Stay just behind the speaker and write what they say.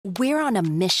We're on a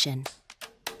mission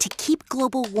to keep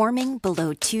global warming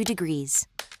below 2 degrees.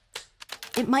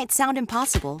 It might sound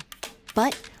impossible,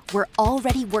 but we're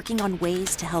already working on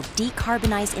ways to help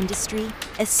decarbonize industry,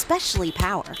 especially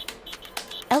power.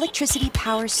 Electricity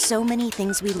powers so many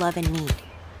things we love and need,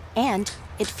 and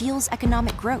it fuels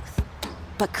economic growth.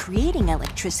 But creating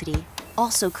electricity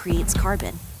also creates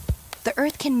carbon. The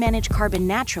Earth can manage carbon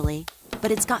naturally,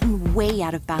 but it's gotten way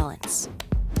out of balance.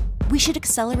 We should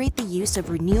accelerate the use of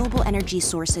renewable energy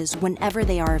sources whenever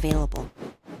they are available.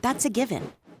 That's a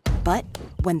given. But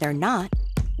when they're not,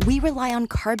 we rely on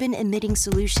carbon-emitting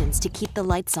solutions to keep the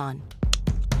lights on.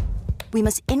 We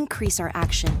must increase our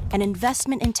action and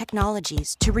investment in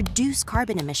technologies to reduce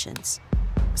carbon emissions.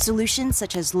 Solutions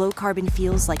such as low-carbon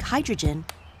fuels like hydrogen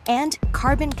and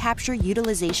carbon capture,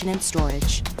 utilization, and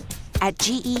storage. At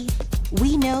GE,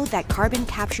 we know that carbon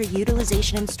capture,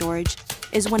 utilization, and storage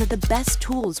is one of the best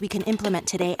tools we can implement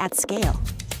today at scale.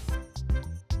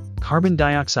 Carbon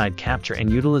dioxide capture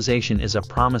and utilization is a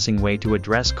promising way to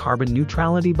address carbon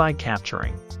neutrality by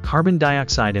capturing carbon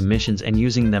dioxide emissions and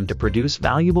using them to produce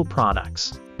valuable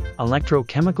products.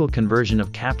 Electrochemical conversion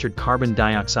of captured carbon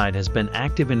dioxide has been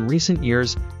active in recent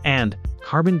years, and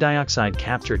carbon dioxide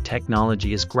capture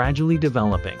technology is gradually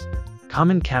developing.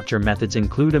 Common capture methods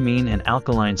include amine and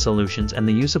alkaline solutions and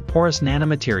the use of porous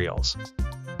nanomaterials.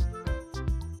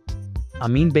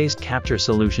 Amine-based capture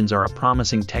solutions are a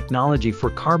promising technology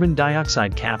for carbon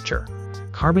dioxide capture.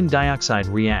 Carbon dioxide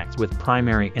reacts with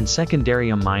primary and secondary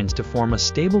amines to form a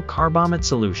stable carbamate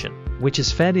solution, which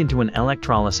is fed into an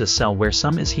electrolysis cell where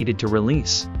some is heated to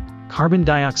release carbon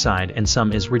dioxide and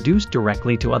some is reduced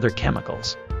directly to other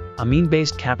chemicals.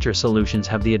 Amine-based capture solutions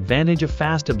have the advantage of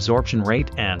fast absorption rate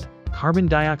and carbon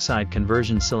dioxide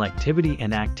conversion selectivity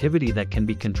and activity that can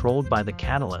be controlled by the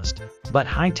catalyst, but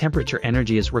high-temperature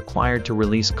energy is required to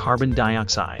release carbon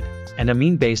dioxide, and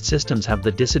amine-based systems have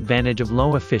the disadvantage of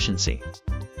low efficiency.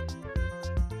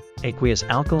 Aqueous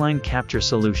alkaline capture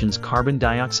solutions carbon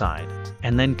dioxide,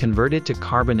 and then convert it to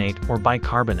carbonate or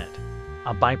bicarbonate.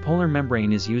 A bipolar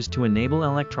membrane is used to enable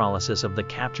electrolysis of the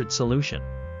captured solution.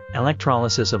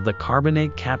 Electrolysis of the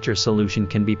carbonate capture solution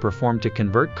can be performed to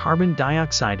convert carbon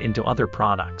dioxide into other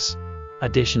products.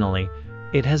 Additionally,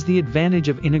 it has the advantage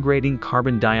of integrating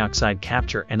carbon dioxide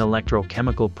capture and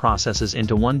electrochemical processes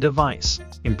into one device,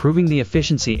 improving the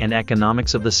efficiency and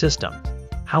economics of the system.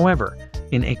 However,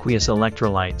 in aqueous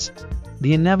electrolytes,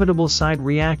 the inevitable side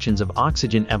reactions of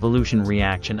oxygen evolution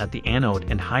reaction at the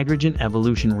anode and hydrogen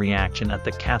evolution reaction at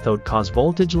the cathode cause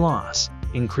voltage loss,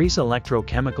 increase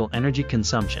electrochemical energy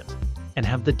consumption, and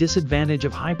have the disadvantage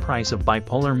of high price of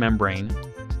bipolar membrane.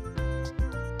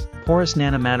 Porous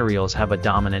nanomaterials have a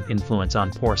dominant influence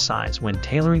on pore size when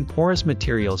tailoring porous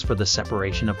materials for the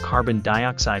separation of carbon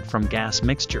dioxide from gas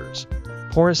mixtures.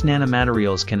 Porous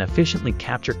nanomaterials can efficiently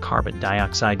capture carbon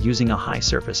dioxide using a high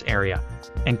surface area,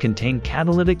 and contain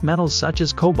catalytic metals such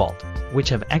as cobalt, which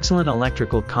have excellent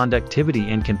electrical conductivity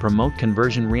and can promote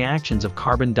conversion reactions of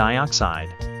carbon dioxide,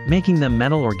 making them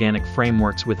metal organic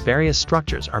frameworks with various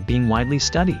structures are being widely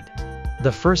studied.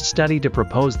 The first study to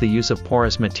propose the use of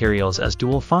porous materials as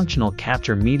dual functional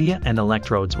capture media and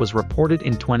electrodes was reported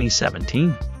in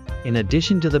 2017. In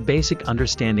addition to the basic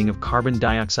understanding of carbon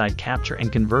dioxide capture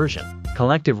and conversion,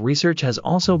 collective research has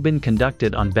also been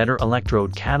conducted on better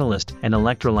electrode catalyst and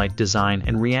electrolyte design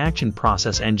and reaction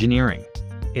process engineering.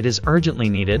 It is urgently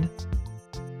needed.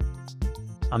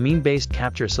 Amine-based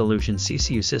capture solution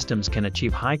CCU systems can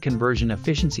achieve high conversion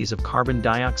efficiencies of carbon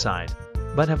dioxide,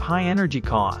 but have high energy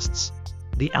costs.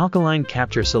 The alkaline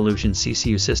capture solution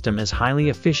CCU system is highly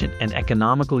efficient and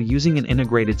economical using an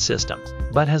integrated system,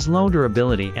 but has low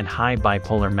durability and high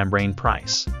bipolar membrane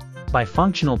price.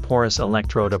 Bifunctional porous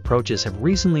electrode approaches have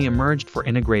recently emerged for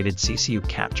integrated CCU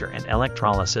capture and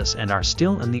electrolysis and are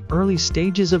still in the early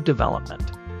stages of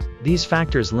development. These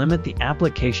factors limit the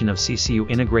application of CCU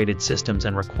integrated systems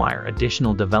and require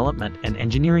additional development and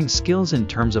engineering skills in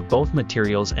terms of both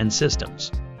materials and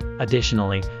systems.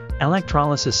 Additionally,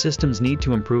 electrolysis systems need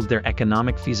to improve their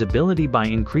economic feasibility by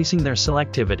increasing their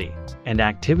selectivity and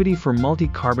activity for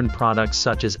multi-carbon products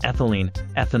such as ethylene,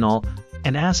 ethanol,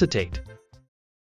 and acetate.